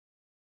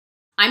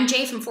I'm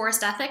Jay from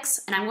Forest Ethics,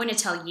 and I'm going to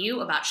tell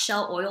you about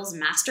Shell Oil's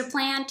master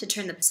plan to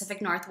turn the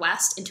Pacific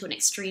Northwest into an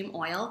extreme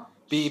oil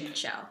shit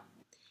show,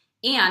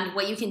 and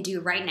what you can do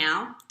right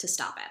now to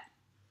stop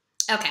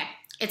it. Okay,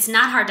 it's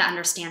not hard to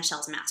understand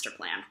Shell's master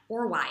plan,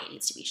 or why it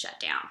needs to be shut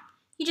down.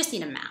 You just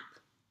need a map.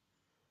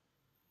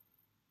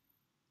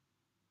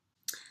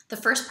 The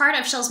first part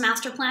of Shell's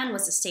master plan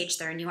was to stage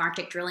their new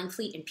Arctic drilling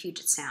fleet in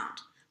Puget Sound,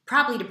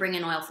 probably to bring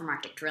in oil from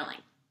Arctic drilling.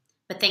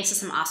 But thanks to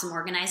some awesome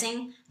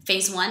organizing,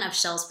 phase 1 of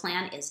Shell's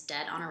plan is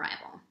dead on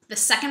arrival. The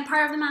second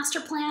part of the master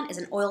plan is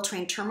an oil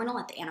train terminal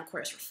at the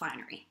Anacortes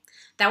refinery.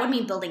 That would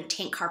mean building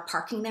tank car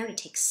parking there to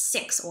take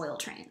 6 oil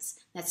trains.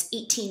 That's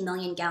 18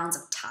 million gallons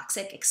of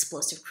toxic,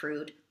 explosive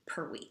crude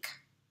per week.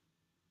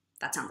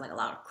 That sounds like a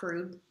lot of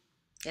crude.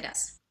 It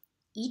is.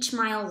 Each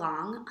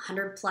mile-long,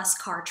 100-plus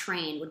car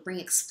train would bring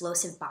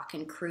explosive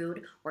Bakken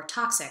crude or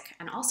toxic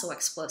and also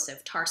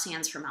explosive tar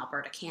sands from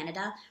Alberta,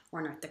 Canada,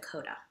 or North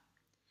Dakota.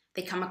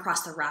 They come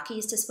across the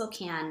Rockies to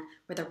Spokane,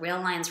 where the rail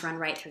lines run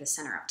right through the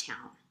center of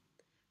town.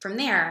 From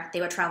there,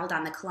 they would travel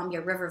down the Columbia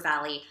River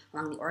Valley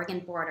along the Oregon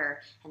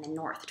border and then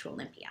north to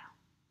Olympia.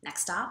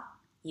 Next stop,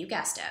 you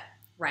guessed it,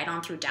 right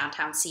on through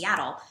downtown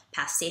Seattle,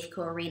 past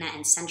Safeco Arena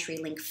and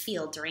CenturyLink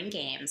Field during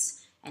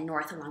games, and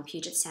north along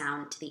Puget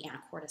Sound to the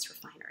Anacortes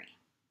refinery.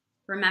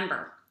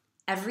 Remember,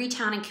 every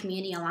town and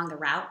community along the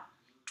route,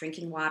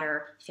 drinking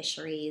water,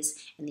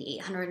 fisheries, and the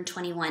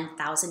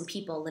 821,000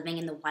 people living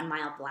in the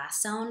 1-mile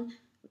blast zone,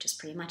 which is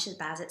pretty much as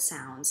bad as it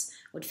sounds,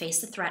 would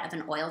face the threat of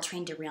an oil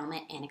train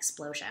derailment and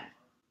explosion.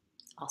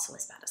 Also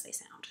as bad as they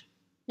sound.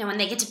 Now, when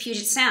they get to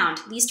Puget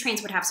Sound, these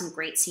trains would have some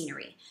great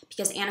scenery,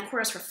 because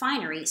Anacortes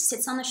Refinery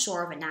sits on the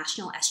shore of a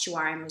national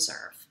estuarine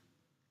reserve.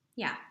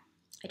 Yeah,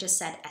 I just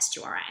said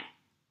estuarine.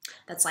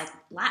 That's like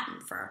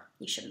Latin for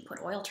you shouldn't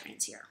put oil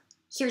trains here.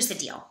 Here's the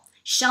deal.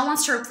 Shell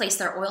wants to replace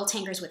their oil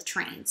tankers with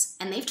trains,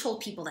 and they've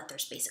told people that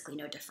there's basically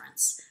no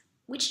difference,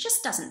 which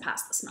just doesn't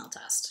pass the smell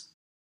test.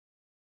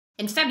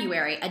 In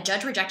February, a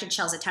judge rejected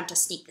Shell's attempt to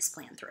sneak this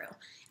plan through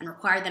and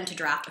required them to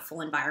draft a full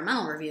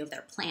environmental review of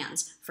their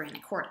plans for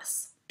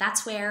Anacortes.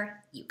 That's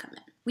where you come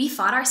in. We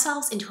fought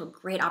ourselves into a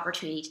great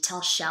opportunity to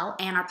tell Shell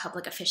and our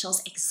public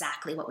officials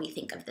exactly what we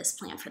think of this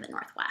plan for the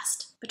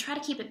Northwest, but try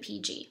to keep it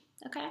PG,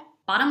 okay?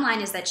 Bottom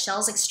line is that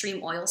Shell's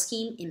extreme oil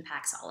scheme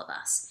impacts all of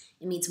us.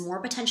 It means more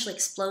potentially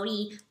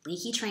explodey,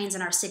 leaky trains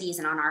in our cities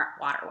and on our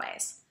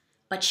waterways.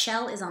 But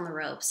Shell is on the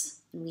ropes,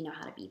 and we know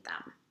how to beat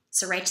them.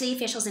 So write to the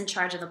officials in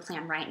charge of the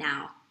plan right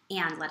now,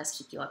 and let us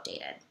keep you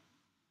updated.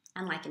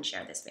 And like and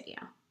share this video.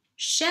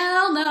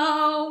 Shell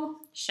no!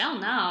 Shell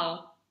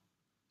no.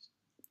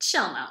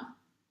 Shell no.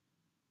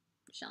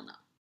 Shell no.